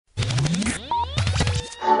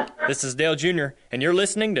This is Dale Jr., and you're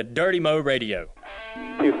listening to Dirty Mo Radio.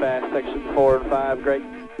 Too fast, section 4 and 5, great.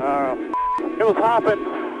 It was hopping.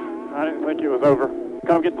 I didn't think it was over.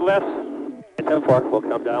 Come get the lefts. 10-4, we'll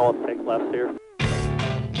come down, we'll take lefts here.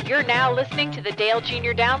 You're now listening to the Dale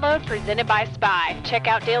Jr. Download presented by Spy. Check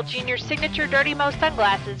out Dale Jr.'s signature Dirty Mo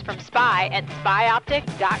sunglasses from Spy at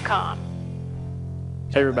spyoptic.com.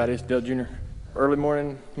 Hey everybody, it's Dale Jr. Early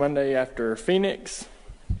morning Monday after Phoenix.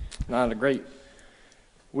 Not a great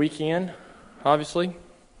weekend, obviously.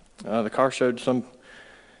 The car showed some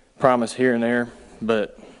promise here and there,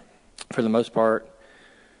 but for the most part,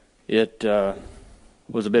 it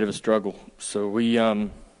was a bit of a struggle. So we, had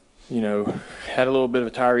a little bit of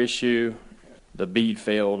a tire issue. The bead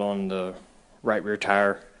failed on the right rear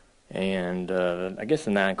tire, and I guess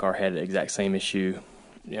the 9 car had the exact same issue.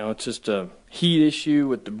 It's just a heat issue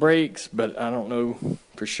with the brakes, but I don't know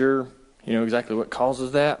for sure, exactly what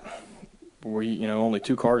causes that. Only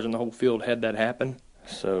 2 cars in the whole field had that happen.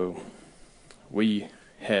 So we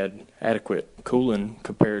had adequate cooling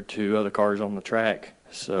compared to other cars on the track.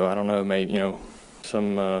 So I don't know, maybe,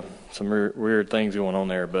 some weird things going on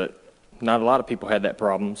there, but not a lot of people had that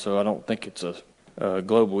problem. So I don't think it's a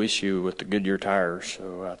global issue with the Goodyear tires.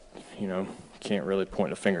 So I, can't really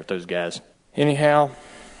point a finger at those guys. Anyhow,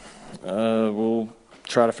 we'll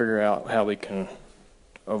try to figure out how we can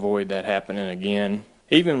avoid that happening again.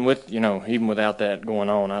 Even without that going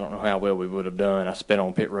on, I don't know how well we would have done. I spent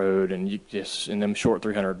on pit road, and you just in them short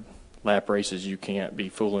 300 lap races, you can't be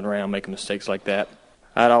fooling around making mistakes like that.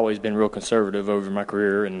 I'd always been real conservative over my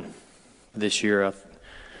career, and this year I've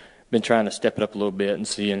been trying to step it up a little bit and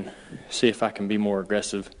see if I can be more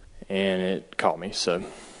aggressive, and it caught me. So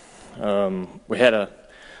we had a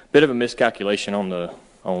bit of a miscalculation on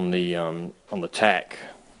the tack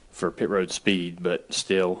for pit road speed, but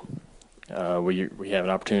still. We have an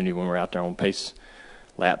opportunity when we're out there on pace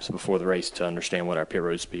laps before the race to understand what our pit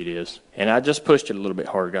road speed is. And I just pushed it a little bit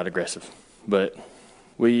hard, got aggressive. But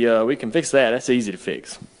we can fix that. That's easy to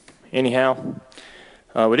fix. Anyhow,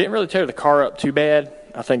 we didn't really tear the car up too bad.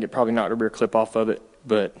 I think it probably knocked the rear clip off of it,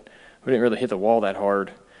 but we didn't really hit the wall that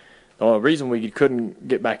hard. The only reason we couldn't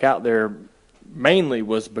get back out there mainly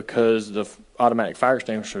was because the automatic fire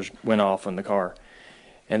extinguishers went off in the car.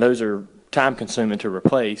 And those are time-consuming to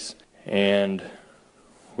replace. And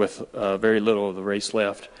with very little of the race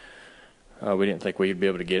left, we didn't think we'd be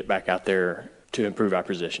able to get back out there to improve our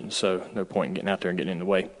position. So no point in getting out there and getting in the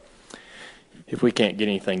way if we can't get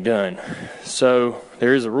anything done. So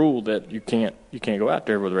there is a rule that you can't go out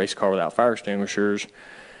there with a race car without fire extinguishers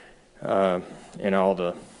in all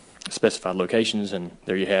the specified locations. And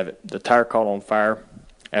there you have it. The tire caught on fire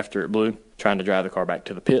after it blew, trying to drive the car back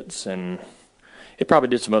to the pits, and it probably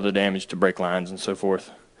did some other damage to brake lines and so forth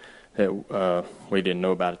that we didn't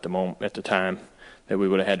know about at the time that we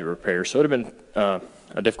would have had to repair. So it would have been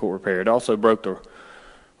a difficult repair. It also broke the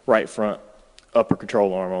right front upper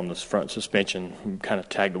control arm on this front suspension. We kind of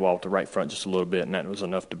tagged the wall with the right front just a little bit, and that was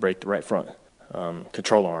enough to break the right front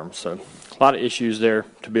control arm. So a lot of issues there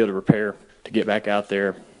to be able to repair, to get back out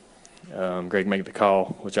there. Greg made the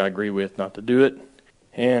call, which I agree with, not to do it.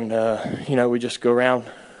 And, we just go around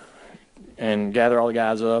and gather all the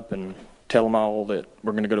guys up and tell them all that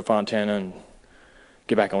we're going to go to Fontana and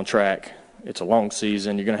get back on track. It's a long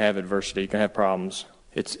season. You're going to have adversity. You're going to have problems.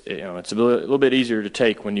 It's a little bit easier to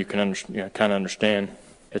take when you can kind of understand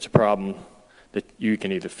it's a problem that you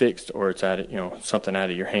can either fix or it's something out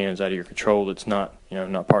of your hands, out of your control. That's not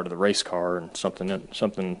not part of the race car and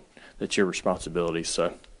something that's your responsibility.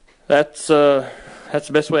 So that's the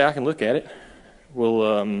best way I can look at it.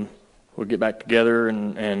 We'll get back together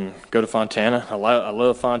and go to Fontana. I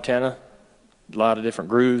love Fontana. A lot of different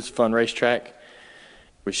grooves, fun racetrack.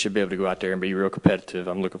 We should be able to go out there and be real competitive.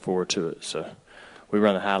 I'm looking forward to it. So we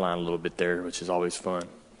run the high line a little bit there, which is always fun.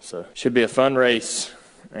 So should be a fun race.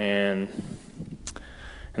 And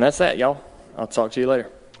that's that, y'all. I'll talk to you later.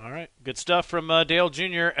 All right. Good stuff from Dale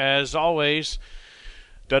Jr. as always.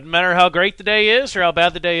 Doesn't matter how great the day is or how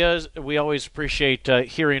bad the day is, we always appreciate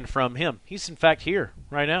hearing from him. He's, in fact, here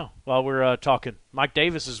right now while we're talking. Mike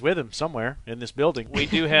Davis is with him somewhere in this building. We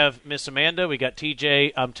do have Miss Amanda. We got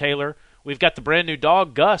TJ. I'm Taylor. We've got the brand new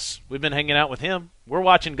dog, Gus. We've been hanging out with him. We're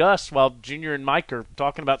watching Gus while Junior and Mike are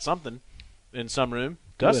talking about something in some room.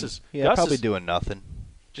 Gus probably is doing nothing.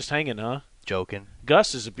 Just hanging, huh? Joking.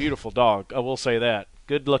 Gus is a beautiful dog. I will say that.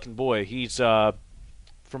 Good-looking boy. He's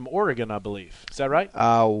from Oregon, I believe. Is that right?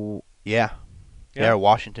 Yeah. Yeah,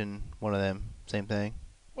 Washington, one of them. Same thing.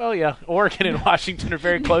 Well, yeah, Oregon and Washington are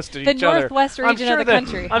very close to The each other. northwest region of the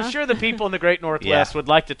country, I'm huh? sure the people in the Great Northwest would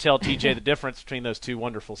like to tell TJ the difference between those two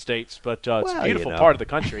wonderful states, but it's a beautiful part of the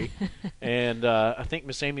country. And I think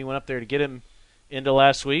Miss Amy went up there to get him into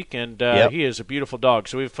last week, and he is a beautiful dog.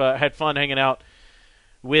 So we've had fun hanging out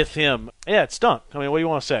with him. Yeah, it stunk. I mean, what do you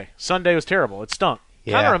want to say? Sunday was terrible. It stunk.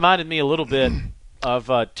 Yeah. Kind of reminded me a little bit of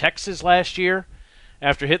Texas last year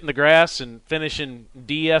after hitting the grass and finishing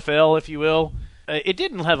DFL, if you will. It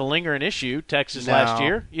didn't have a lingering issue, Texas, last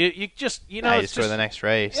year. You just, it's for the next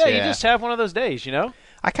race. Yeah, you just have one of those days,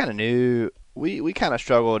 I kind of knew we kind of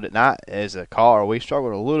struggled, not as a car. We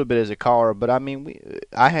struggled a little bit as a car, but I mean,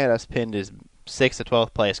 I had us pinned as 6th to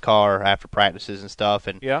 12th place car after practices and stuff.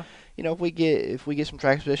 And if we get some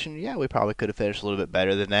track position, we probably could have finished a little bit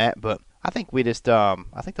better than that. But I think we just, I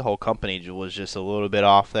think the whole company was just a little bit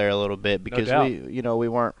off there a little bit because we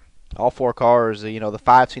weren't. All 4 cars, the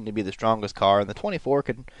 5 seemed to be the strongest car, and the 24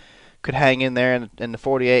 could hang in there, and the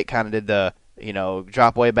 48 kind of did the,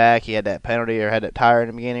 drop way back. He had that penalty or had that tire in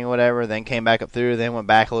the beginning or whatever, then came back up through, then went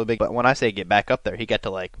back a little bit. But when I say get back up there, he got to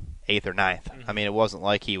like 8th or 9th. Mm-hmm. I mean, it wasn't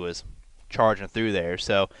like he was charging through there.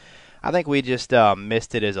 So I think we just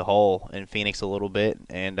missed it as a whole in Phoenix a little bit,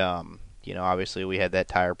 and obviously we had that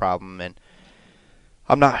tire problem, and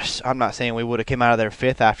I'm not saying we would have came out of there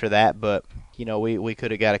 5th after that, but we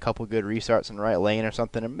could have got a couple good restarts in the right lane or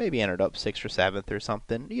something, and maybe ended up 6th or 7th or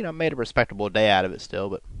something. Made a respectable day out of it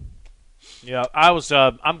still. But yeah, I was.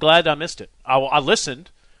 I'm glad I missed it. I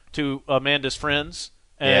listened to Amanda's friends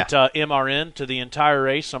at MRN to the entire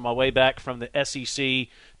race on my way back from the SEC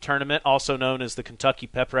tournament, also known as the Kentucky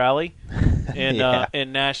Pep Rally in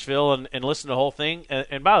Nashville, and listened to the whole thing.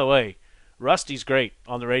 And by the way, Rusty's great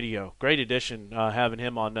on the radio. Great addition having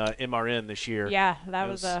him on MRN this year. Yeah,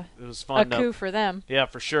 it was fun. A coup for them. Yeah,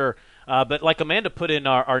 for sure. But like Amanda put in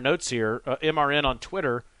our notes here, MRN on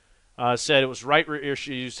Twitter said it was right rear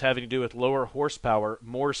issues having to do with lower horsepower,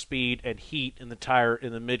 more speed, and heat in the tire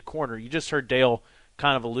in the mid-corner. You just heard Dale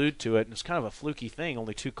kind of allude to it, and it's kind of a fluky thing.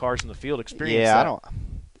 Only 2 cars in the field experienced that. Yeah,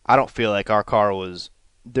 I don't feel like our car was –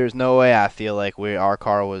 there's no way I feel like our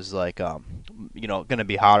car was like going to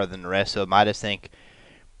be hotter than the rest of them. I just think,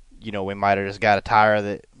 we might have just got a tire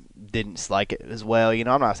that didn't like it as well. I'm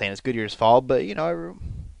not saying it's Goodyear's fault, but,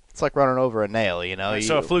 it's like running over a nail,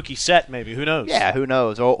 So a fluky set maybe, who knows? Yeah, who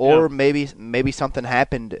knows? Or maybe something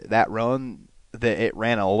happened that run that it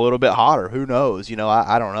ran a little bit hotter. Who knows?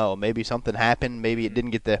 I don't know. Maybe something happened. Maybe it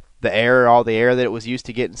didn't get all the air that it was used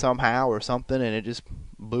to getting somehow or something, and it just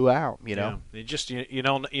blew out, Yeah, it just, you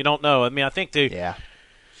don't know. I mean, I think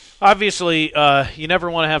obviously, you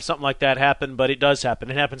never want to have something like that happen, but it does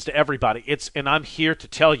happen. It happens to everybody. And I'm here to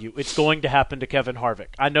tell you, it's going to happen to Kevin Harvick.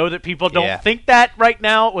 I know that people don't think that right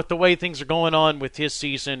now with the way things are going on with his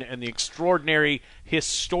season and the extraordinary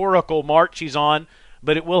historical march he's on,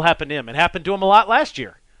 but it will happen to him. It happened to him a lot last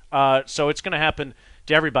year. So it's going to happen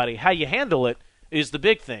to everybody. How you handle it is the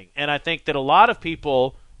big thing. And I think that a lot of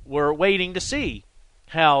people were waiting to see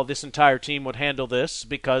how this entire team would handle this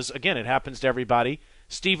because, again, it happens to everybody.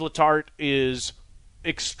 Steve Letarte is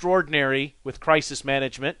extraordinary with crisis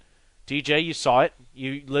management. TJ, you saw it.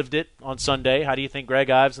 You lived it on Sunday. How do you think Greg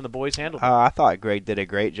Ives and the boys handled it? I thought Greg did a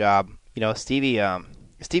great job. Stevie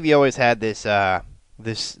always had this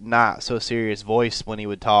not so serious voice when he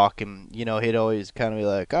would talk, and he'd always kind of be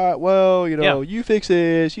like, all right, well, you fix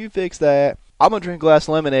this, you fix that. I'm gonna drink a glass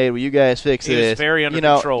of lemonade while you guys fix this. He was very under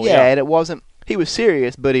control. Yeah, and it wasn't. He was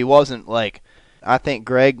serious, but he wasn't like. I think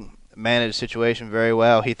Greg managed the situation very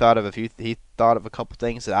well. He thought of a couple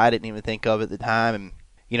things that I didn't even think of at the time, and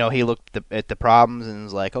he looked at the problems and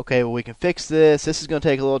was like, okay, well, we can fix this. This is going to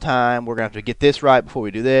take a little time. We're going to have to get this right before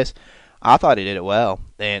we do this. I thought he did it well,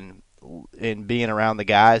 and in being around the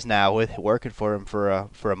guys now, with working for him for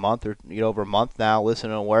a month or over a month now,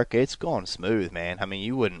 listening to work, it's going smooth, man. I mean,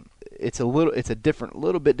 you wouldn't. It's a little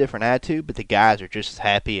bit different attitude, but the guys are just as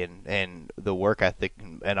happy, and the work ethic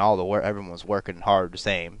and all the work, everyone's working hard the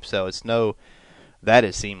same. So that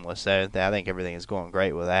is seamless. I think everything is going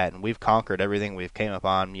great with that, and we've conquered everything we've came up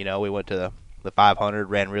on. We went to the 500,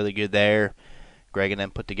 ran really good there. Greg and them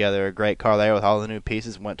put together a great car there with all the new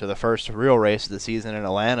pieces. Went to the first real race of the season in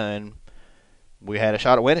Atlanta, and we had a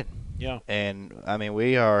shot at winning. Yeah. And I mean,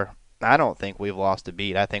 I don't think we've lost a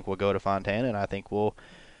beat. I think we'll go to Fontana, and I think we'll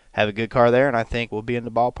have a good car there, and I think we'll be in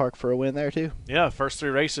the ballpark for a win there too. Yeah, first 3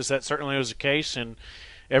 races, that certainly was the case, and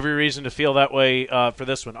every reason to feel that way for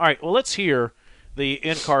this one. All right, well, let's hear the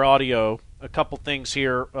in-car audio, a couple things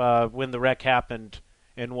here when the wreck happened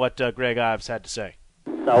and what Greg Ives had to say.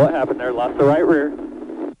 So what happened there? Lost the right rear.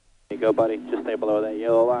 There you go, buddy. Just stay below that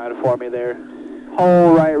yellow line for me there.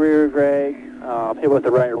 Whole right rear, Greg. Hit with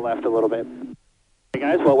the right or left a little bit. Hey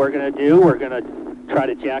guys, what we're going to do, we're going to try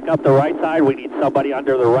to jack up the right side. We need somebody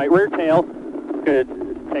under the right rear tail. We're going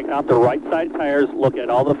to take out the right side tires, look at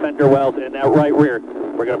all the fender wells in that right rear.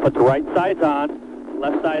 We're going to put the right sides on.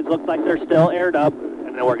 Left sides look like they're still aired up,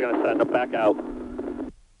 and then we're going to send them back out.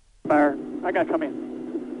 Fire. I got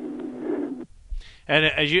coming. And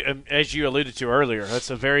as you alluded to earlier, that's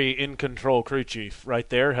a very in-control crew chief right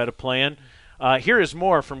there, had a plan. Here is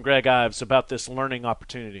more from Greg Ives about this learning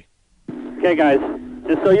opportunity. Okay, guys,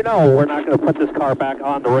 just so you know, we're not going to put this car back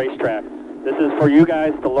on the racetrack. This is for you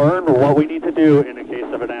guys to learn what we need to do in the case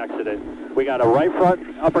of an accident. We got a right front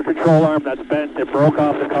upper control arm that's bent. It broke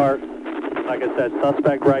off the cart. Like I said,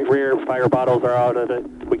 suspect right rear, fire bottles are out of it.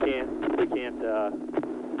 We can't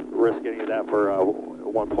risk any of that for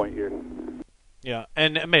 1 point here. Yeah,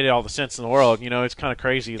 and it made all the sense in the world. You know, it's kind of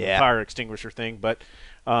crazy, the fire extinguisher thing, but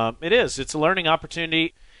it is. It's a learning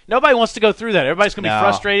opportunity. Nobody wants to go through that. Everybody's going to be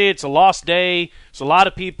frustrated. It's a lost day. It's a lot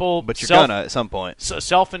of people. But you're going to at some point.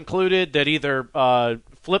 Self-included, that either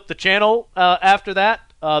flip the channel after that,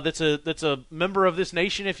 that's a member of this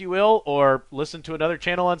nation, if you will, or listen to another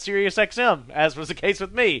channel on Sirius XM, as was the case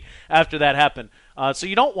with me after that happened. So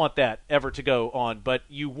you don't want that ever to go on, but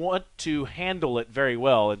you want to handle it very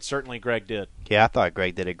well, and certainly Greg did. Yeah, I thought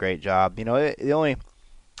Greg did a great job. You know,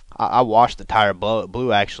 I watched the tire blow. It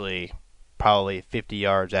blew actually probably 50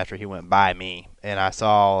 yards after he went by me, and I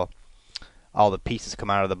saw all the pieces come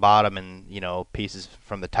out of the bottom, and you know, pieces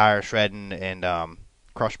from the tire shredding and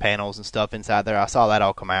crushed panels and stuff inside there. I saw that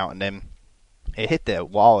all come out, and then it hit the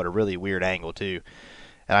wall at a really weird angle too,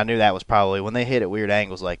 and I knew that was probably, when they hit at weird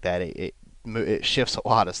angles like that, it shifts a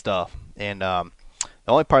lot of stuff. And the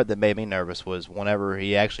only part that made me nervous was whenever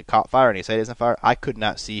he actually caught fire and he said he isn't fire, I could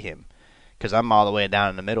not see him because I'm all the way down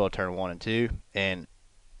in the middle of turn 1 and 2, and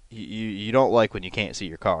you don't like when you can't see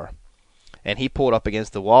your car. And he pulled up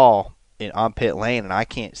against the wall on pit lane, and I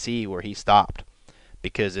can't see where he stopped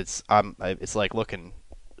because it's like looking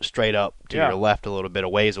straight up to your left a little bit, a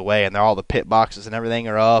ways away, and all the pit boxes and everything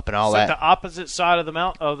are up and all that. It's like the opposite side of the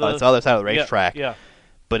mountain. It's the other side of the racetrack. Yeah.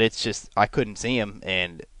 But it's just, I couldn't see him,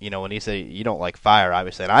 and you know, when he said you don't like fire,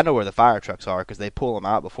 obviously, and I know where the fire trucks are because they pull them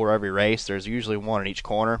out before every race. There's usually one in each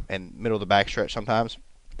corner and middle of the backstretch. Sometimes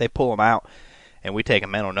they pull them out, and we take a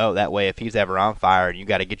mental note. That way, if he's ever on fire and you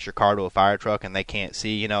got to get your car to a fire truck and they can't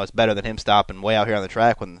see, you know, it's better than him stopping way out here on the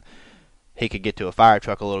track when he could get to a fire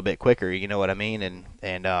truck a little bit quicker. You know what I mean?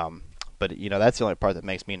 But you know, that's the only part that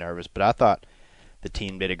makes me nervous. But I thought the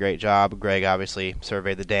team did a great job. Greg obviously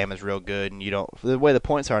surveyed the damage real good, and you don't, the way the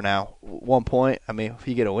points are now, 1 point. I mean, if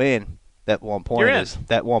you get a win, that 1 point is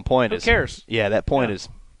that 1 point. Who cares? Yeah, that point is,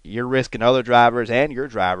 you're risking other drivers and your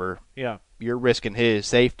driver. Yeah, you're risking his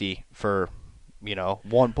safety for, you know,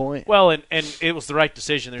 1 point. Well, and it was the right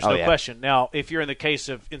decision. There's no question. Now, if you're in the case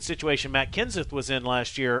of in situation Matt Kenseth was in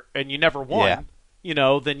last year and you never won, you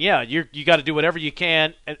know, then you got to do whatever you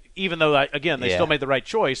can. And even though they still made the right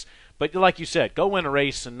choice. But like you said, go win a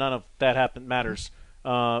race, and none of that matters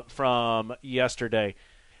from yesterday.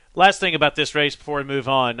 Last thing about this race before we move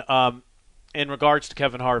on, in regards to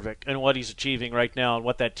Kevin Harvick and what he's achieving right now and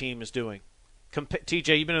what that team is doing.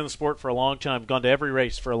 TJ, you've been in the sport for a long time, gone to every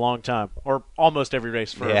race for a long time, or almost every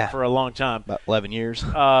race for a long time. About 11 years.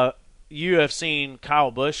 You have seen Kyle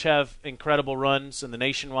Busch have incredible runs in the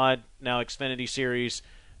Nationwide, now Xfinity Series,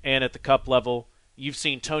 and at the Cup level. You've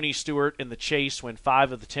seen Tony Stewart in the Chase win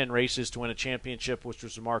 5 of the 10 races to win a championship, which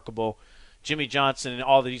was remarkable. Jimmy Johnson and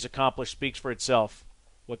all that he's accomplished speaks for itself.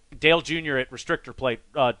 Dale Jr. at restrictor plate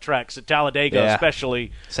tracks at Talladega,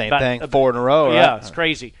 especially. Same thing, 4 in a row, right? Yeah, it's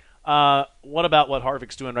crazy. What about what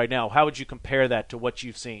Harvick's doing right now? How would you compare that to what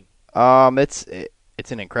you've seen?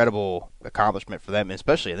 It's an incredible accomplishment for them,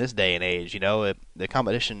 especially in this day and age. You know, the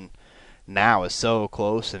competition now is so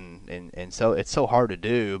close and so it's so hard to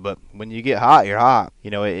do, but when you get hot, you're hot.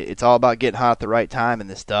 You know, it's all about getting hot at the right time in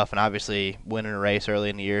this stuff, and obviously winning a race early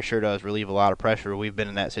in the year sure does relieve a lot of pressure. We've been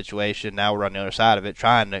in that situation. Now we're on the other side of it,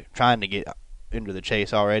 trying to get into the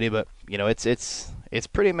chase already, but you know, it's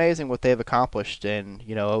pretty amazing what they've accomplished, and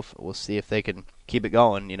you know, we'll see if they can keep it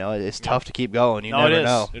going. You know, it's tough to keep going. You never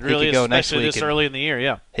know. It really is, especially this early in the year.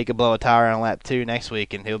 Yeah, he could blow a tire on lap 2 next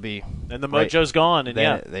week, and he'll be. And the mojo's gone,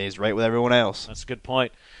 and he's right with everyone else. That's a good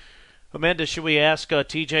point. Amanda, should we ask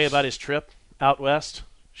TJ about his trip out west?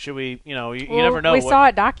 Should we? You know, you never know. We saw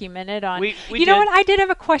it documented on. You know what? I did have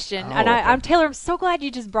a question, and I'm Taylor. I'm so glad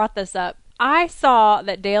you just brought this up. I saw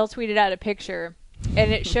that Dale tweeted out a picture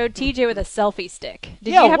and it showed TJ with a selfie stick.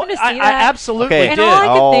 Did you happen to see that? I absolutely okay. did. And all I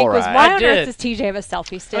could think was, why on did. earth does TJ have a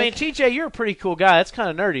selfie stick? I mean, TJ, you're a pretty cool guy. That's kind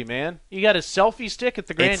of nerdy, man. You got a selfie stick at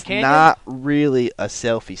the Grand Canyon? It's not really a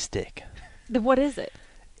selfie stick. Then what is it?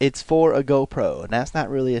 It's for a GoPro, and that's not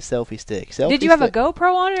really a selfie stick. Did you have a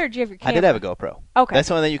GoPro on it, or did you have your camera? I did have a GoPro. Okay. That's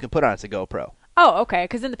the only thing you can put on. It's a GoPro. Oh, okay.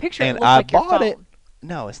 Because in the picture, And it looks I like your bought phone. it.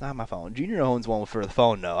 No, it's not my phone. Junior owns one for the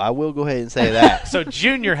phone, though. I will go ahead and say that. So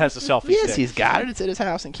Junior has a selfie yes, stick. he's got it. It's at his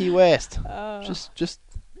house in Key West. Just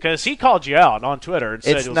because he called you out on Twitter and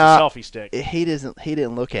said it's it was not, a selfie stick. He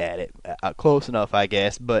didn't look at it close enough, I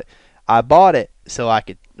guess. But I bought it so I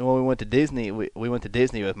could. When we went to Disney, we went to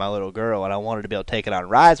Disney with my little girl, and I wanted to be able to take it on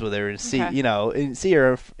rides with her and see, and see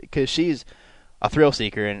her because she's a thrill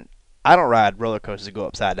seeker, and I don't ride roller coasters that go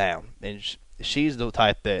upside down, and she's the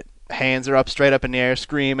type that hands are up straight up in the air,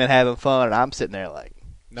 screaming, having fun, and I'm sitting there like,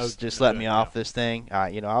 just let me off this thing.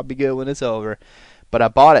 I'll be good when it's over. But I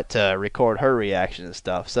bought it to record her reaction and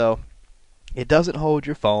stuff, so it doesn't hold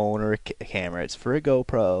your phone or a camera. It's for a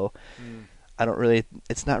GoPro.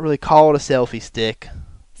 It's not really called a selfie stick.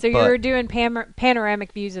 So you were doing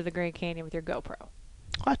panoramic views of the Grand Canyon with your GoPro.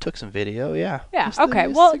 I took some video, yeah. Yeah, okay.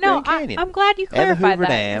 Well, no, I'm glad you clarified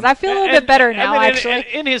that. Because I feel a little bit better now, actually.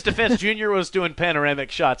 In his defense, Junior was doing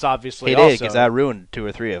panoramic shots, obviously. He did, because I ruined 2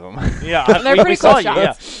 or 3 of them. Yeah, they're pretty cool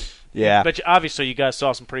shots. Yeah. But obviously, you guys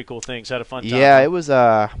saw some pretty cool things. Had a fun time. Yeah, it was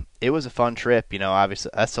a fun trip.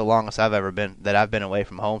 Obviously, that's the longest I've ever been that I've been away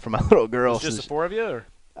from home from my little girl. Just the 4 of you,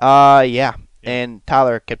 or? Yeah. And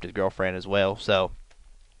Tyler kept his girlfriend as well. So,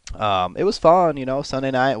 it was fun.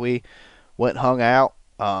 Sunday night we went and hung out.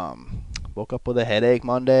 Woke up with a headache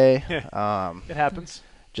Monday. It happens.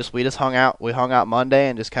 We just hung out. We hung out Monday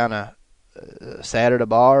and just kind of sat at a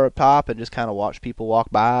bar up top and just kind of watched people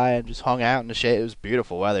walk by and just hung out in the shade. It was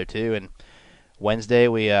beautiful weather too. And Wednesday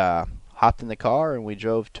we hopped in the car and we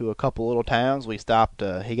drove to a couple little towns. We stopped.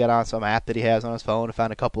 He got on some app that he has on his phone to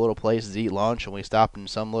find a couple little places to eat lunch, and we stopped in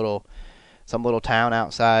some little town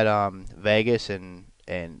outside Vegas, and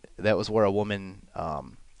that was where a woman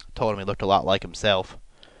told him he looked a lot like himself.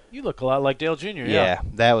 You look a lot like Dale Jr. Yeah,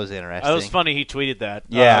 that was interesting. That was funny. He tweeted that.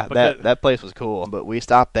 Yeah, that place was cool. But we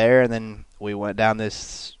stopped there, and then we went down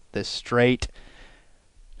this straight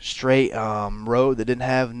road that didn't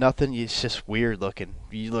have nothing. It's just weird looking.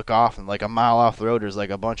 You look off, and like a mile off the road, there's like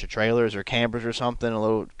a bunch of trailers or campers or something, a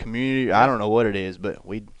little community. I don't know what it is, but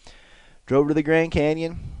we drove to the Grand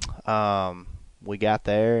Canyon. We got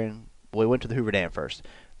there, and we went to the Hoover Dam first.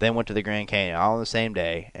 Then went to the Grand Canyon all on the same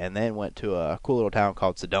day, and then went to a cool little town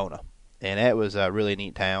called Sedona. And it was a really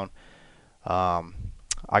neat town.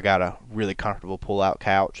 I got a really comfortable pull-out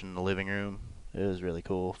couch in the living room. It was really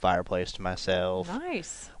cool. Fireplace to myself.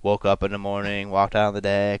 Nice. Woke up in the morning, walked out on the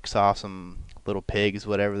deck, saw some little pigs,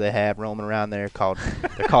 whatever they have roaming around there. They're called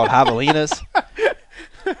javelinas.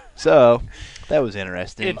 So that was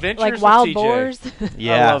interesting. Adventures like wild with TJ. boars.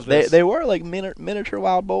 Yeah, they were like miniature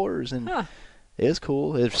wild boars, and it was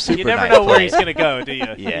cool. It was super. You never nice know where place. he's going to go, do you?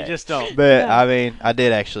 Yeah. You just don't. But I mean, I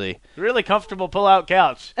did actually. Really comfortable pull-out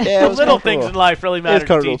couch. Yeah, the little things in life really matter. It was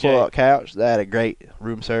comfortable to TJ. pull-out couch. They had a great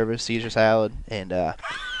room service, Caesar salad, and a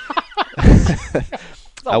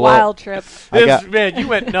wild trip. Man, you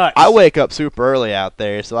went nuts. I wake up super early out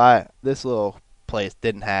there, so this little place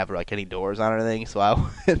didn't have like any doors on or anything, so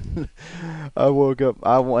I woke up.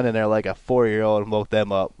 I went in there like a 4-year-old and woke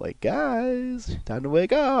them up, like, guys, time to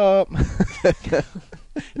wake up.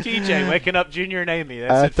 TJ waking up Junior and Amy.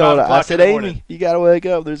 That's I at 5 o'clock I said, in the Amy, morning. you gotta wake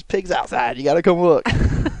up. There's pigs outside. You gotta come look.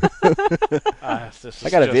 I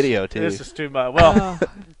got a video too. This is too much. Well,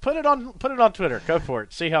 put it on Twitter. Go for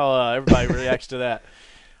it. See how everybody reacts to that.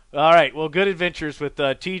 All right. Well, good adventures with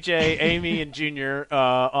TJ, Amy, and Junior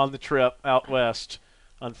on the trip out west.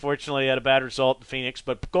 Unfortunately, had a bad result in Phoenix,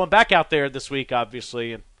 but going back out there this week,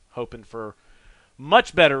 obviously, and hoping for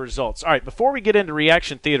much better results. All right, before we get into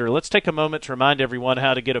Reaction Theater, let's take a moment to remind everyone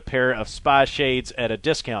how to get a pair of Spy shades at a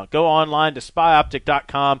discount. Go online to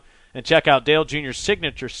spyoptic.com and check out Dale Jr.'s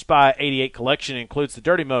signature Spy 88 collection. It includes the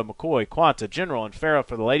Dirty Mode, McCoy, Quanta, General, and Farrah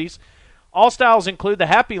for the ladies. All styles include the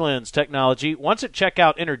Happy Lens technology. Once at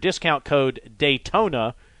checkout, enter discount code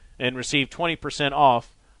DAYTONA and receive 20%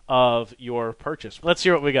 off of your purchase. Let's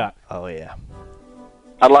hear what we got. Oh, yeah.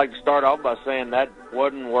 I'd like to start off by saying that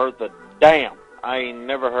wasn't worth a damn. I ain't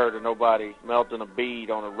never heard of nobody melting a bead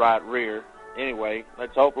on a right rear. Anyway,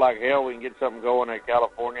 let's hope like hell we can get something going in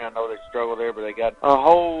California. I know they struggle there, but they got a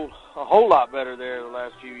whole lot better there the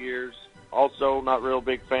last few years. Also, not real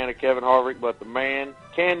big fan of Kevin Harvick, but the man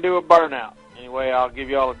can do a burnout. Anyway, I'll give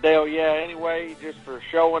you all a Dale yeah anyway, just for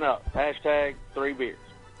showing up. #3 beers.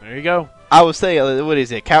 There you go. I was saying, what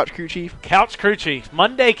is it, Couch Crew Chief? Couch Crew Chief.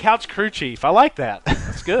 Monday Couch Crew Chief. I like that.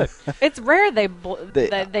 That's good. It's rare they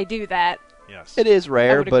do that. Yes. It is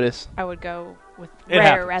rare, but it's... I would go with It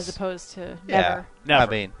rare happens. as opposed to Yeah. Never. I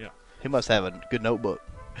mean, he must have a good notebook.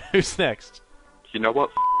 Who's next? You know what?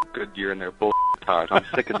 Goodyear and their bull tires. I'm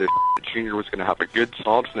sick of this. Junior was going to have a good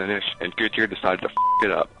solid finish, and Goodyear decided to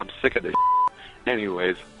it up. I'm sick of this.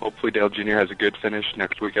 Anyways, hopefully Dale Jr. has a good finish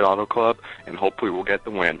next week at Auto Club, and hopefully we'll get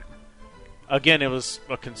the win. Again, it was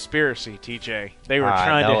a conspiracy, TJ. They were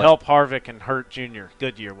trying to help Harvick and hurt Junior.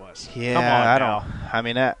 Goodyear was. Yeah, Come on now. I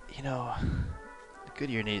mean,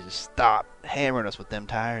 Goodyear needs to stop hammering us with them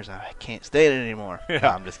tires. I can't stand it anymore. Yeah. No,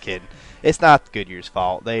 I'm just kidding. It's not Goodyear's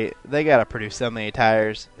fault. They got to produce so many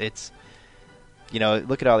tires. It's,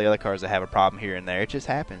 look at all the other cars that have a problem here and there. It just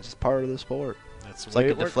happens. It's part of the sport. It's like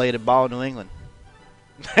a deflated ball in New England.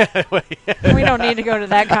 We don't need to go to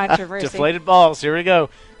that controversy. Deflated balls. Here we go.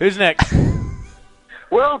 Who's next?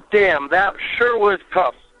 Well, damn, that sure was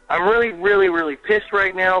tough. I'm really, really, really pissed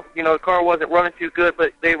right now. The car wasn't running too good,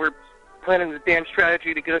 but they were planning the damn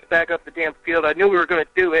strategy to get us back up the damn field. I knew we were going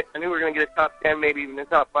to do it. I knew we were going to get a top 10, maybe even a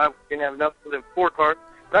top 5. We didn't have enough for the 4 car.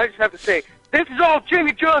 But I just have to say, this is all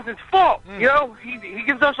Jimmy Johnson's fault. He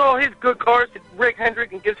gives us all his good cars to Rick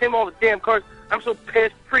Hendrick and gives him all the damn cars. I'm so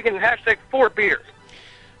pissed. Freaking #4 beers.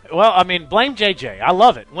 Well, I mean, blame JJ. I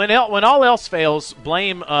love it. When all else fails,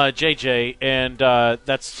 blame JJ, and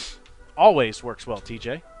that's always works well,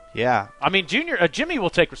 TJ. Yeah. I mean, Jimmy will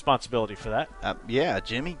take responsibility for that. Yeah,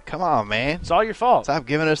 Jimmy, come on, man. It's all your fault. Stop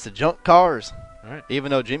giving us the junk cars. All right.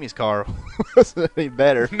 Even though Jimmy's car wasn't any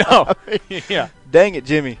better. No. Yeah. Dang it,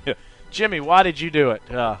 Jimmy. Yeah. Jimmy, why did you do it?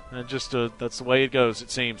 That's the way it goes,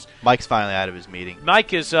 it seems. Mike's finally out of his meeting.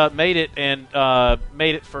 Mike has made it and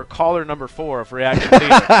made it for caller number 4 of Reaction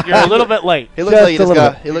Theater. You're a little bit late. He looks like he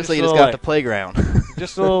just got the playground.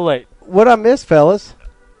 Just a little late. What I missed, fellas?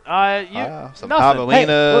 Some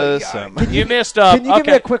javelinas. You missed. Can you give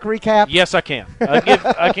me a quick recap? Yes, I can.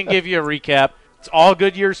 I can give you a recap. It's all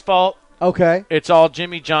Goodyear's fault. Okay. It's all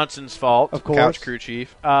Jimmy Johnson's fault. Of course. Couch Crew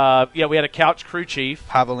Chief. We had a Couch Crew Chief.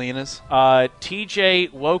 Javelinas.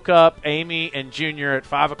 TJ woke up Amy and Junior at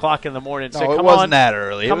 5 o'clock in the morning and said, it wasn't that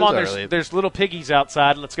early. Come on, early. There's little piggies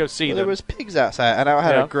outside. Let's go see them. There was pigs outside, and I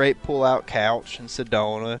had a great pull-out couch in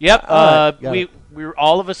Sedona. Yep. We were,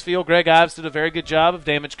 all of us feel Greg Ives did a very good job of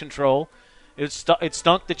damage control. It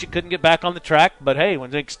stunk that you couldn't get back on the track, but hey,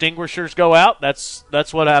 when the extinguishers go out, that's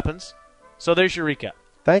what happens. So there's your recap.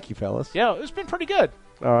 Thank you, fellas. Yeah, it's been pretty good.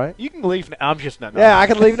 All right. You can leave now. I'm just not. Yeah, I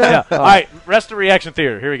can leave now? Yeah. All right, rest of Reaction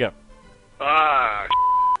Theater. Here we go.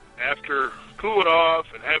 After cooling off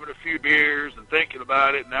and having a few beers and thinking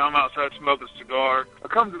about it, now I'm outside smoking a cigar, I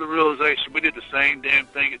come to the realization we did the same damn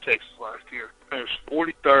thing at Texas last year. Finished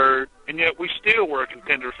 43rd, and yet we still were a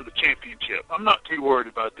contender for the championship. I'm not too worried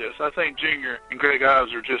about this. I think Junior and Greg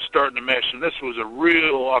Ives are just starting to mesh, and this was a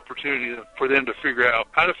real opportunity for them to figure out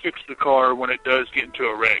how to fix the car when it does get into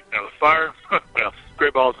a wreck. Now, the fire, well,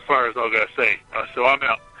 great balls of fire is all I got to say. So I'm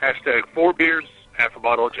out. #4 beers, half a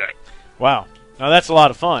bottle of Jack. Wow. Now, that's a lot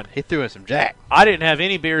of fun. He threw in some Jack. I didn't have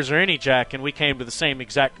any beers or any Jack, and we came to the same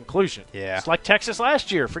exact conclusion. Yeah. It's like Texas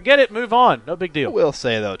last year. Forget it. Move on. No big deal. I will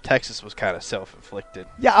say, though, Texas was kind of self-inflicted.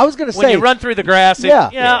 Yeah, I was going to say. When you run through the grass.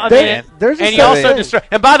 There's and you also destroy.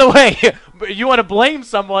 And by the way, you want to blame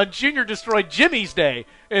someone. Junior destroyed Jimmy's day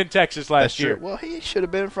in Texas last year. Well, he should have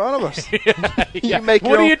been in front of us. Yeah.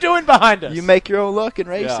 What are you doing behind us? You make your own luck in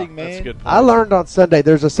racing, man. That's a good point. I learned on Sunday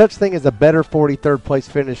there's a such thing as a better 43rd place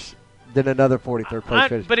finish than another 43rd place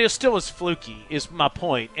finish. But it still was fluky, is my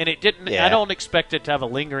point. And it didn't. Yeah. I don't expect it to have a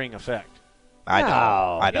lingering effect. I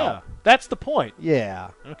don't. Yeah, that's the point. Yeah.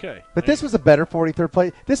 Okay. But this was a better 43rd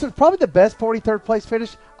place. This was probably the best 43rd place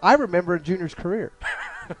finish I remember in Junior's career.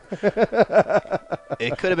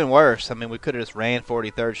 It could have been worse. I mean, we could have just ran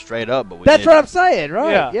 43rd straight up, but we That's didn't. what I'm saying,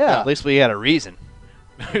 right? Yeah. At least we had a reason.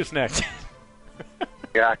 Who's next?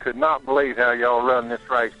 Yeah, I could not believe how y'all run this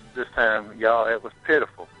race this time. Y'all, it was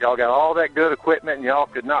pitiful. Y'all got all that good equipment, and y'all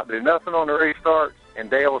could not do nothing on the restarts. And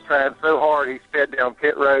Dale was trying so hard, he sped down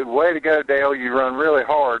pit road. Way to go, Dale. You run really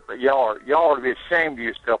hard, but y'all ought to be ashamed of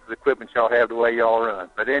yourself for the equipment y'all have the way y'all run.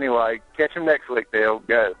 But anyway, catch him next week, Dale.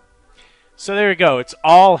 Go. So there you go. It's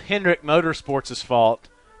all Hendrick Motorsports' fault.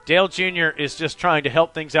 Dale Jr. is just trying to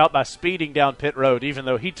help things out by speeding down pit road, even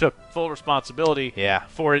though he took full responsibility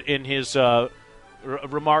for it in his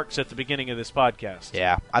remarks at the beginning of this podcast.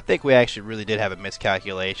 Yeah, I think we actually really did have a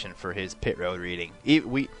miscalculation for his pit road reading.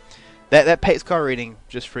 That pace car reading,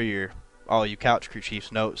 just for all you Couch Crew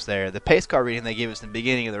Chiefs notes there, the pace car reading they give us in the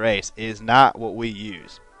beginning of the race is not what we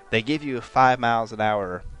use. They give you a 5 miles an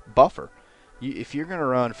hour buffer. if you're going to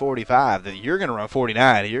run 45, then you're going to run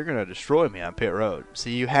 49, and you're going to destroy me on pit road. So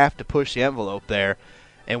you have to push the envelope there,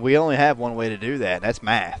 and we only have one way to do that, and that's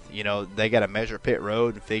math. They got to measure pit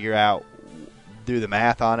road and figure out, do the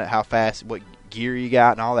math on it, how fast, what gear you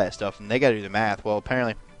got, and all that stuff, and they got to do the math. Well,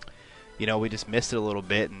 apparently, we just missed it a little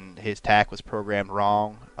bit, and his tack was programmed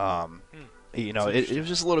wrong. It was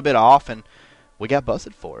just a little bit off, and we got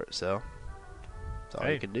busted for it, so that's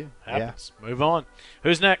all you can do. Happens. Yeah. Move on.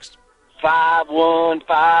 Who's next?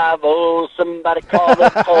 5150, somebody call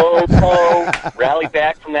the po-po. Rally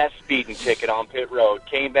back from that speeding ticket on pit road.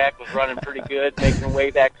 Came back, was running pretty good, making her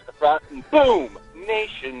way back to the front, and boom!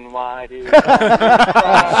 Nationwide is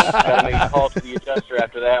gotta make a call to the adjuster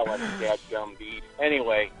after that one. Dadgum beat.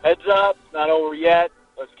 Anyway, heads up, it's not over yet.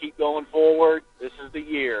 Let's keep going forward. This is the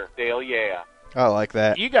year. Dale, yeah. I like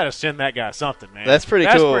that. You got to send that guy something, man. That's pretty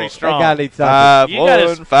cool. That's pretty strong. That guy needs something. He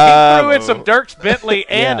threw in some Dirks Bentley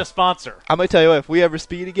and a sponsor. I'm going to tell you what, if we ever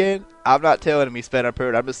speed again, I'm not telling him he sped up here.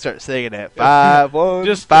 I'm going to start singing that.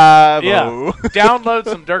 5150. Yeah. Download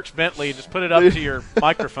some Dirks Bentley and just put it up to your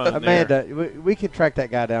microphone. Amanda, we can track that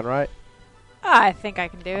guy down, right? I think I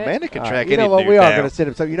can do it. Amanda can track You know what? We are going to send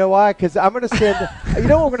him. So you know why? Because I'm going to send. You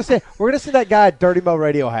know what we're going to send? We're going to send that guy a Dirty Mo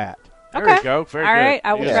Radio hat. There you go. Very All good. right,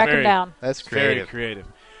 I will track him down. That's creative. Very creative.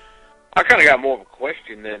 I kind of got more of a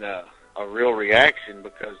question than a real reaction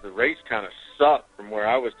because the race kind of sucked from where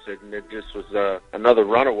I was sitting. It just was another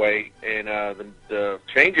runaway, and the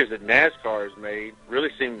changes that NASCAR has made really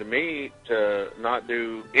seemed to me to not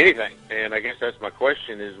do anything. And I guess that's my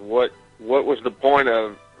question: is what was the point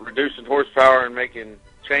of reducing horsepower and making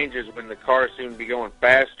changes when the cars seem to be going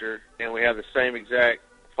faster, and we have the same exact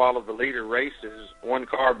follow the leader races? One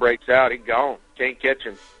car breaks out, he's gone. Can't catch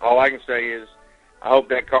him. All I can say is I hope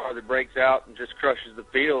that car that breaks out and just crushes the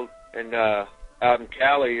field and out in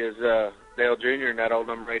Cali is Dale Jr. in that old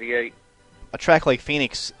number 88. A track like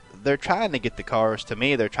Phoenix, they're trying to get the cars, to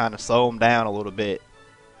me, they're trying to slow them down a little bit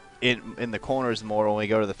in the corners more when we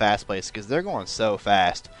go to the fast place because they're going so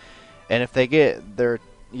fast. And if they get their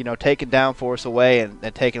taking downforce away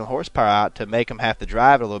and taking the horsepower out to make them have to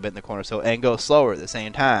drive it a little bit in the corner and go slower at the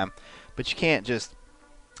same time. But you can't just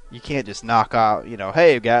knock out,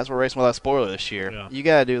 hey guys, we're racing without spoiler this year. Yeah. You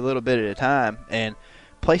got to do a little bit at a time. And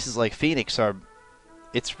places like Phoenix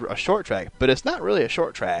it's a short track, but it's not really a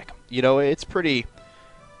short track. It's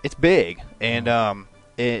big and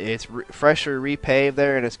it's fresher repaved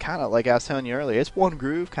there, and it's kind of like I was telling you earlier, it's one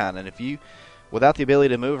groove kind of. And if you without the ability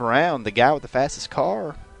to move around, the guy with the fastest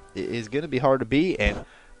car is going to be hard to beat. And,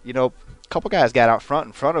 a couple guys got out front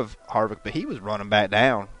in front of Harvick, but he was running back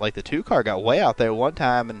down. Like the 2-car got way out there one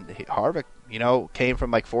time, and Harvick, came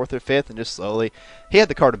from like 4th or 5th and just slowly. He had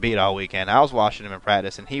the car to beat all weekend. I was watching him in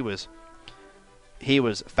practice, and he was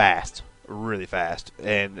fast, really fast.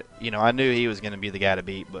 And, I knew he was going to be the guy to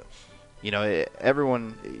beat. But,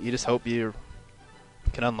 everyone, you just hope you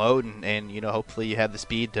can unload and hopefully you have the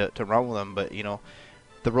speed to run with them. But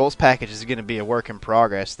the rules package is going to be a work in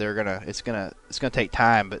progress. It's gonna take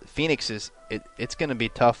time. But Phoenix it's going to be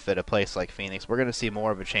tough at a place like Phoenix. We're going to see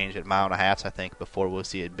more of a change at Mile and a Half, I think, before we'll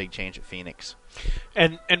see a big change at Phoenix.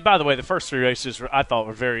 And by the way, the first 3 races I thought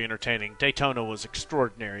were very entertaining. Daytona was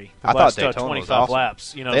extraordinary. I thought Daytona 25 was awesome.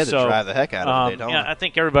 laps. They had to drive the heck out of Daytona. Yeah, I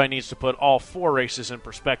think everybody needs to put all 4 races in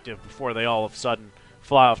perspective before they all of a sudden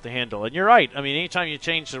fly off the handle. And you're right. I mean, anytime you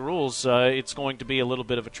change the rules, it's going to be a little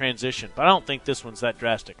bit of a transition. But I don't think this one's that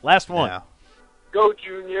drastic. Last one. Yeah. Go,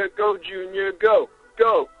 Junior, go, Junior, go,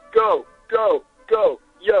 go, go, go, go,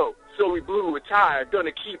 yo. So we blew a tire,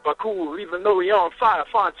 gonna keep our cool, even though we on fire.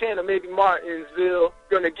 Fontana, maybe Martinsville,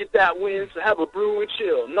 gonna get that win, so have a brew and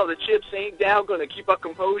chill. No, the chips ain't down, gonna keep our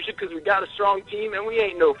composure, cause we got a strong team and we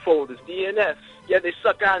ain't no folders. DNF, yeah, they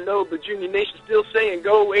suck, I know, but Junior Nation still saying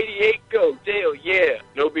go, 88, go. Dale, yeah,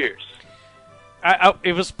 no beers.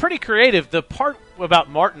 It was pretty creative. The part about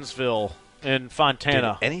Martinsville and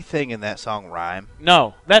Fontana. Did anything in that song rhyme?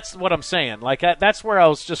 No, that's what I'm saying. Like that's where I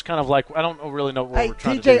was just kind of like, I don't really know what we're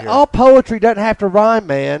trying to do here. All poetry doesn't have to rhyme,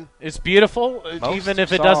 man. It's beautiful, even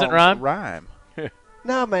if it doesn't rhyme.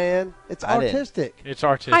 No, man, it's artistic. It's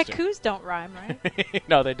artistic. Haikus don't rhyme, right?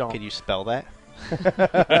 No, they don't. Can you spell that? We don't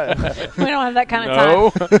have that kind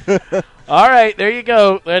of time. All right, there you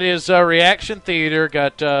go. That is Reaction Theater.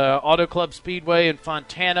 Got Auto Club Speedway in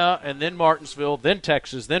Fontana, and then Martinsville, then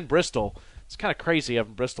Texas, then Bristol. It's kind of crazy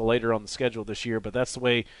having Bristol later on the schedule this year, but that's the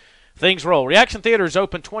way things roll. Reaction Theater is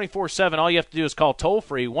open 24/7. All you have to do is call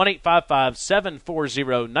toll-free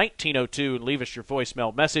 1-855-740-1902 and leave us your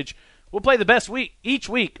voicemail message. We'll play the best week each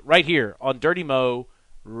week right here on Dirty Mo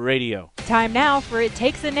Radio. Time now for It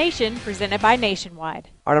Takes a Nation, presented by Nationwide.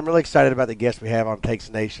 All right, I'm really excited about the guest we have on Takes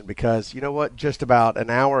a Nation because, you know what, just about an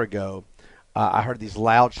hour ago, I heard these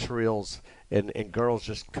loud shrills and girls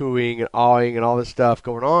just cooing and awing and all this stuff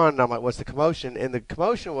going on. And I'm like, what's the commotion? And the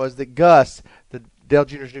commotion was that Gus, the Dale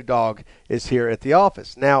Jr.'s new dog, is here at the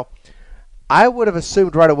office. Now, I would have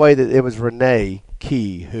assumed right away that it was Renee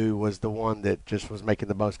Key who was the one that just was making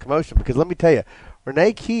the most commotion. Because let me tell you,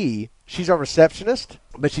 Renee Key, she's our receptionist,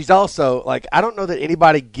 but she's also, like, I don't know that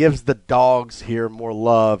anybody gives the dogs here more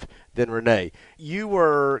love than Renee. You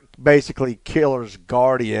were basically Killer's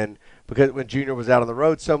guardian because when Junior was out on the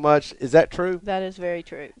road so much. Is that true? That is very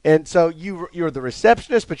true. And so you're the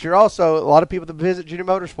receptionist, but you're also, a lot of people that visit Junior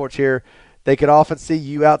Motorsports here, they could often see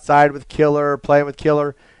you outside with Killer, playing with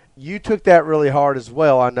Killer. You took that really hard as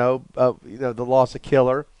well, I know, the loss of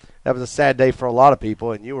Killer. That was a sad day for a lot of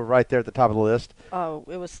people, and you were right there at the top of the list. Oh,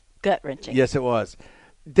 it was gut-wrenching. Yes, it was.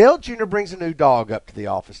 Dale Jr. brings a new dog up to the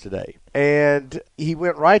office today, and he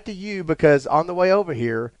went right to you because on the way over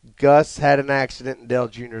here, Gus had an accident in Dale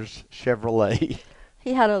Jr.'s Chevrolet.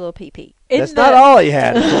 He had a little pee-pee. That's not all he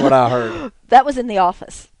had, from what I heard. That was in the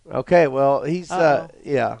office. Okay, well,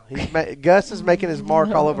 Gus is making his mark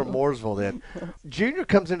all over Mooresville then. Junior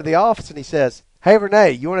comes into the office and he says, hey,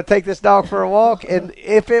 Renee, you want to take this dog for a walk? And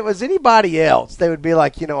if it was anybody else, they would be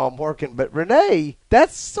like, I'm working. But Renee,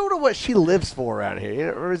 that's sort of what she lives for around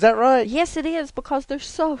here. Is that right? Yes, it is, because they're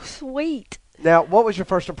so sweet. Now, what was your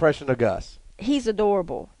first impression of Gus? He's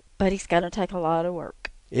adorable, but he's going to take a lot of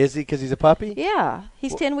work. Is he, because he's a puppy? Yeah,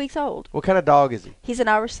 he's 10 weeks old. What kind of dog is he? He's an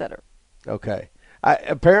Irish setter. Okay.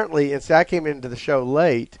 Apparently, and see, I came into the show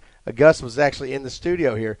late. Gus was actually in the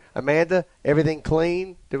studio here. Amanda, everything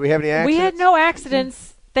clean? Did we have any accidents? We had no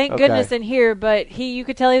accidents, thank goodness, in here, but you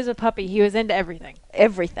could tell he was a puppy. He was into everything.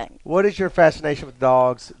 Everything. What is your fascination with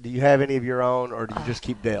dogs? Do you have any of your own, or do you just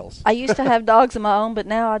keep Dale's? I used to have dogs of my own, but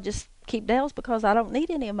now I just keep Dale's because I don't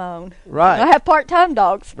need any of my own. Right. I have part-time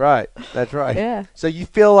dogs. Right. That's right. Yeah. So you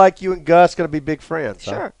feel like you and Gus going to be big friends,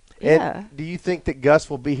 Sure. Huh? Yeah. And do you think that Gus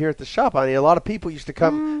will be here at the shop? I mean, a lot of people used to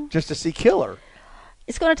come just to see Killer.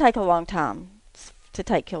 It's going to take a long time to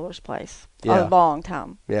take Killer's place. Yeah. A long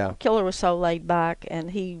time. Yeah. Killer was so laid back,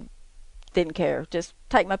 and he didn't care. Just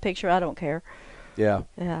take my picture. I don't care. Yeah.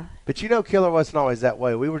 Yeah. But Killer wasn't always that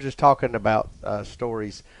way. We were just talking about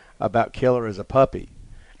stories about Killer as a puppy.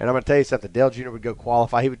 And I'm going to tell you something. Dale Jr. would go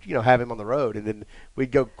qualify. He would, have him on the road, and then we'd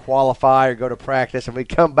go qualify or go to practice, and we'd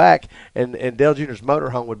come back, and Dale Jr.'s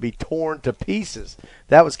motorhome would be torn to pieces.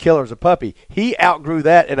 That was Killer as a puppy. He outgrew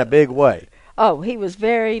that in a big way. Oh, he was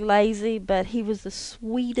very lazy, but he was the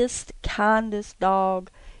sweetest, kindest dog.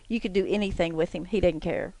 You could do anything with him. He didn't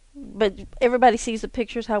care. But everybody sees the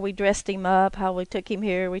pictures, how we dressed him up, how we took him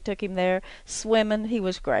here, we took him there, swimming. He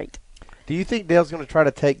was great. Do you think Dale's going to try to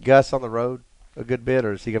take Gus on the road a good bit,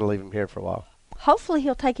 or is he going to leave him here for a while? Hopefully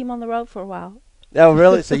he'll take him on the road for a while. Oh,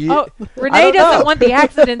 really? So you? Renee doesn't want the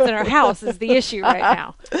accidents in her house is the issue right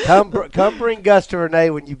now. Come bring Gus to Renee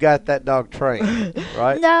when you got that dog trained,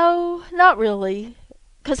 right? No, not really,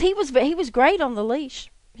 because he was great on the leash.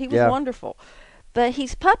 He was wonderful, but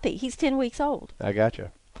he's puppy. He's 10 weeks old. I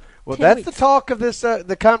gotcha. Well, that's the talk of this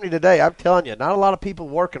the company today. I'm telling you, not a lot of people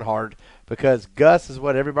working hard because Gus is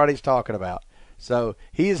what everybody's talking about. So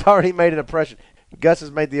he's already made an impression. Gus has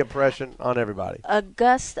made the impression on everybody.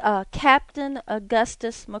 Captain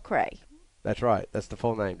Augustus McRae. That's right. That's the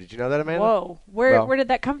full name. Did you know that, Amanda? Whoa. Where did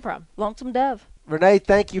that come from? Lonesome Dove. Renee,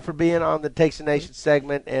 thank you for being on the Takes a Nation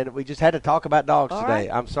segment, and we just had to talk about dogs today. Right.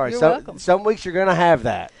 I'm sorry. You're welcome. Some weeks you're going to have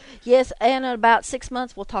that. Yes, and in about 6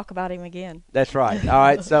 months we'll talk about him again. That's right. All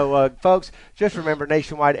right. So, folks, just remember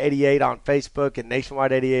Nationwide 88 on Facebook and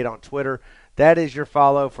Nationwide 88 on Twitter. That is your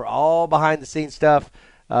follow for all behind-the-scenes stuff.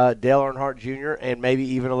 Dale Earnhardt Jr., and maybe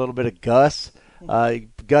even a little bit of Gus.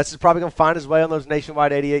 Gus is probably going to find his way on those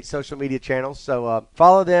Nationwide 88 social media channels. So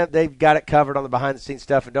follow them. They've got it covered on the behind-the-scenes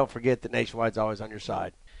stuff. And don't forget that Nationwide's always on your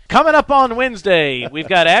side. Coming up on Wednesday, we've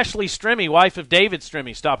got Ashley Strimmy, wife of David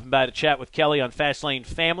Strimmy, stopping by to chat with Kelly on Fastlane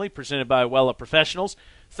Family, presented by Wella Professionals.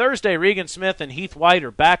 Thursday, Regan Smith and Heath White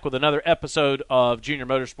are back with another episode of Junior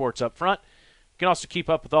Motorsports Up Front. You can also keep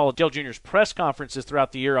up with all of Dale Jr.'s press conferences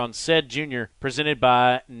throughout the year on Said Jr., presented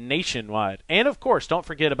by Nationwide. And, of course, don't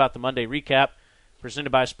forget about the Monday recap, presented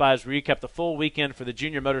by Spies. We recap the full weekend for the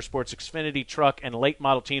Junior Motorsports Xfinity truck and late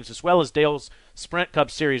model teams, as well as Dale's Sprint Cup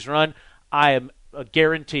Series run. I am a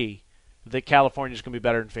guarantee that California's going to be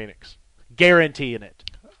better than Phoenix. Guaranteeing it.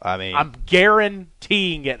 I'm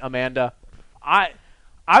guaranteeing it, Amanda.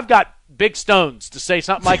 I've got big stones to say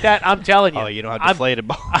something like that. I'm telling you. Oh, you don't have deflated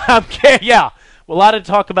balls. Yeah. a lot of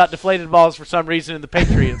talk about deflated balls for some reason in the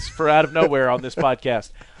Patriots for out of nowhere on this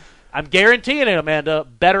podcast. I'm guaranteeing it, Amanda.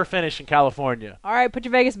 Better finish in California. All right, put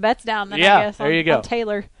your Vegas bets down then, yeah, I guess. There you go. On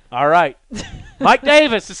Taylor. All right. Mike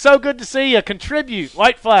Davis, it's so good to see you. Contribute.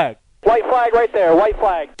 White flag. White flag right there. White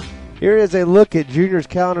flag. Here is a look at Junior's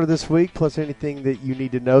calendar this week, plus anything that you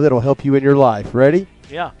need to know that will help you in your life. Ready?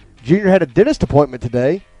 Yeah. Junior had a dentist appointment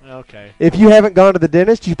today. Okay. If you haven't gone to the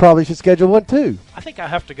dentist, you probably should schedule one too. I think I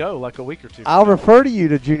have to go like a week or two. I'll refer to you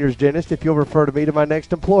to Junior's dentist if you'll refer to me to my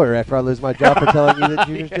next employer after I lose my job for telling you that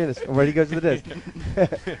Junior's dentist already goes to the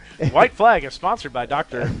dentist. White flag is sponsored by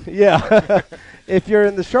Dr. Yeah. If you're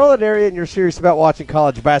in the Charlotte area and you're serious about watching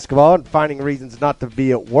college basketball and finding reasons not to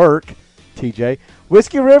be at work, TJ,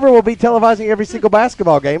 Whiskey River will be televising every single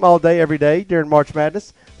basketball game all day, every day during March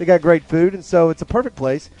Madness. They got great food, and so it's a perfect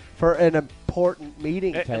place for an important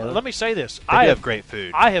meeting, Taylor. Let me say this. I have great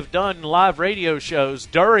food. I have done live radio shows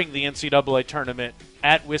during the NCAA tournament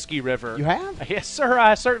at Whiskey River. You have? Yes, sir.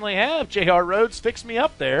 I certainly have. J.R. Rhodes fixed me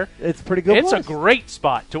up there. It's a pretty good It's place. a great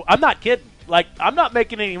spot. I'm not kidding. Like, I'm not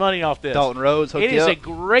making any money off this. Dalton Rhodes hooked It you is up. a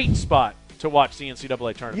great spot to watch the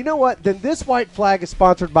NCAA tournament. You know what? Then this white flag is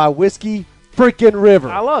sponsored by Whiskey freaking River.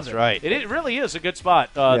 I love it. That's right. It really is a good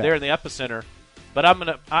spot there in the epicenter. But I'm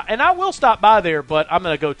gonna, and I will stop by there. But I'm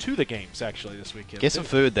gonna go to the games actually this weekend. Get some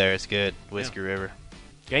food there. It's good. Whiskey River.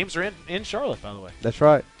 Games are in Charlotte, by the way. That's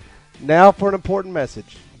right. Now for an important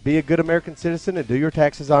message. Be a good American citizen and do your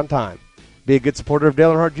taxes on time. Be a good supporter of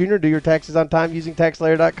Dale Earnhardt Jr. Do your taxes on time using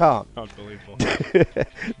TaxSlayer.com. Unbelievable.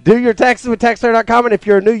 Do your taxes with TaxSlayer.com, and if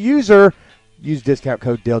you're a new user, use discount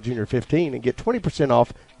code DaleJr15 and get 20%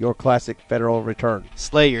 off your classic federal return.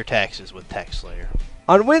 Slay your taxes with TaxSlayer.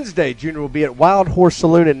 On Wednesday, Junior will be at Wild Horse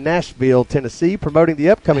Saloon in Nashville, Tennessee, promoting the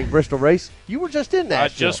upcoming Bristol race. You were just in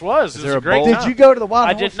Nashville. I just was. It was a great Did time. you go to the Wild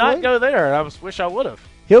I Horse did not Saloon? go there. I wish I would have.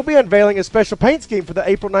 He'll be unveiling a special paint scheme for the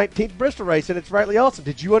April 19th Bristol race, and it's rightly awesome.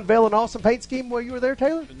 Did you unveil an awesome paint scheme while you were there,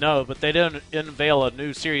 Taylor? No, but they didn't unveil a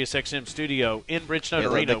new SiriusXM studio in Bridgestone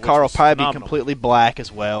Arena. The car will probably be phenomenal. completely black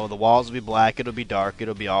as well. The walls will be black. It'll be dark.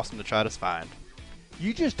 It'll be awesome to try to find.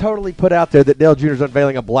 You just totally put out there that Dale Jr.'s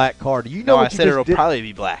unveiling a black car. Do you know No, what I you said just it'll did? probably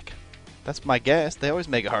be black. That's my guess. They always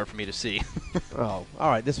make it hard for me to see. Oh, all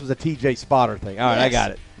right. This was a TJ Spotter thing. All right, Yes. I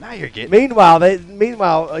got it. Now you're getting. Meanwhile,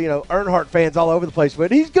 Earnhardt fans all over the place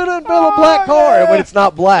went, he's going to unveil a black car, and when it's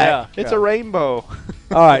not black. Yeah. It's a rainbow.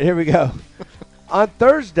 All right, here we go. On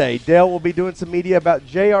Thursday, Dale will be doing some media about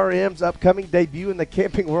JRM's upcoming debut in the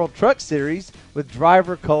Camping World Truck Series with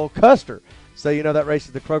driver Cole Custer. So you know that race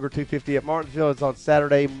is the Kroger 250 at Martinsville. It's on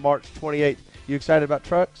Saturday, March 28th. You excited about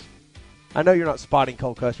trucks? I know you're not spotting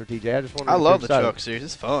Cole Custer, TJ. I just want to. I love the truck series.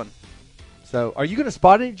 It's fun. So, are you going to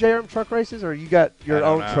spot any JRM truck races, or you got your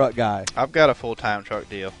own truck guy? I've got a full-time truck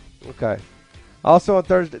deal. Okay. Also on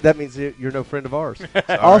Thursday, that means you're no friend of ours.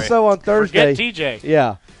 Also on Thursday, Forget TJ.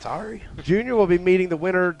 Yeah. Sorry. Junior will be meeting the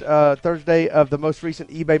winner Thursday of the most recent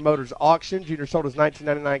eBay Motors auction. Junior sold his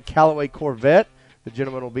 1999 Callaway Corvette. The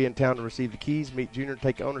gentleman will be in town to receive the keys, meet Junior, and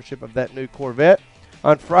take ownership of that new Corvette.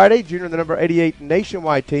 On Friday, Junior and the number 88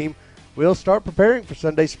 Nationwide team will start preparing for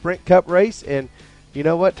Sunday's Sprint Cup race, and you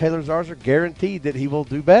know what? Taylor Zarzour guaranteed that he will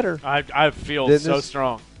do better. I feel so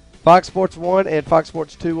strong. Fox Sports 1 and Fox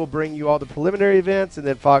Sports 2 will bring you all the preliminary events, and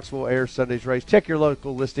then Fox will air Sunday's race. Check your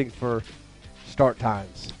local listings for start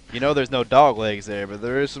times. You know there's no dog legs there, but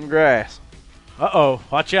there is some grass. Uh-oh.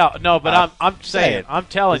 Watch out. No, but I'm saying. I'm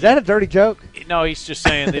telling you. Is that a dirty joke? No, he's just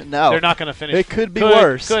saying that No. they're not going to finish. It could be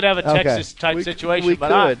worse. Could have a Okay. Texas-type situation, we but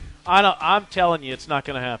could. I'm telling you it's not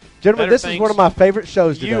going to happen. Gentlemen, Better this things. is one of my favorite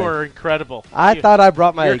shows today. You are incredible. I thought I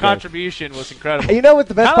brought my Your A game. contribution was incredible. You know what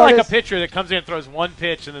the best Kind part of like is? a pitcher that comes in and throws one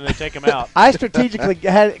pitch and then they take him out. I strategically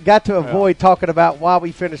got to avoid talking about why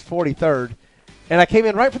we finished 43rd, and I came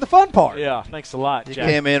in right for the fun part. Yeah, thanks a lot, You Jack.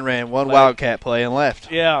 came in, ran one Wildcat play, and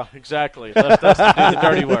left. Yeah, exactly. Left us to do the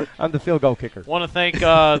dirty work. I'm the field goal kicker. Want to thank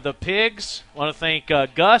the pigs. Want to thank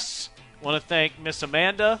Gus. Want to thank Miss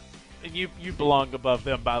Amanda. And you belong above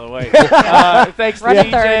them, by the way. Thanks to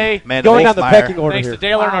DJ. Amanda Going down the Wolfmeyer. pecking order Thanks here. to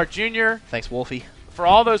Dale Earnhardt Jr. Thanks, Wolfie. For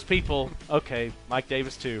all those people. Okay, Mike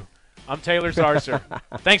Davis, too. I'm Taylor Zarzour.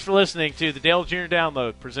 Thanks for listening to the Dale Jr.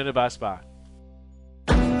 Download presented by Spy.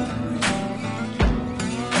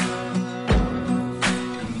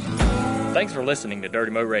 Thanks for listening to Dirty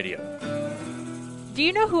Mo Radio. Do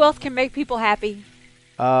you know who else can make people happy?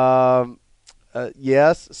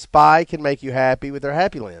 Yes, Spy can make you happy with their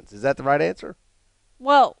Happy Lens. Is that the right answer?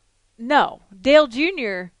 Well, no. Dale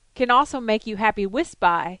Jr. can also make you happy with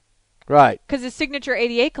Spy. Right. Because his signature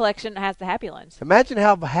 88 collection has the Happy Lens. Imagine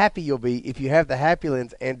how happy you'll be if you have the Happy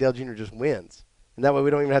Lens and Dale Jr. just wins. And that way we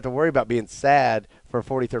don't even have to worry about being sad for a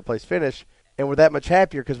 43rd place finish and we're that much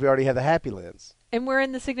happier because we already have the Happy Lens. And we're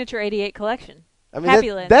in the Signature 88 collection. I mean,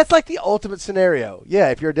 Happy Lens. that's like the ultimate scenario. Yeah,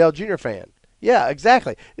 if you're a Dale Jr. fan. Yeah,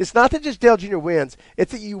 exactly. It's not that just Dale Jr. wins.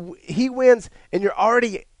 It's that he wins and you're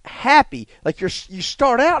already happy. Like you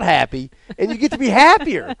start out happy and you get to be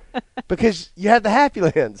happier because you have the Happy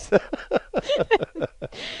Lens.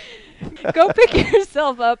 Go pick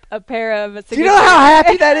yourself up a pair of Signature. Do you know how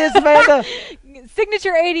happy that is, Amanda?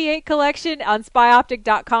 Signature 88 collection on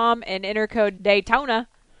SpyOptic.com and enter code Daytona.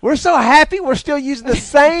 We're so happy we're still using the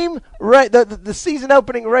same the season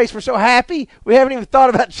opening race. We're so happy we haven't even thought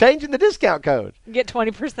about changing the discount code. Get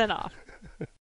 20% off.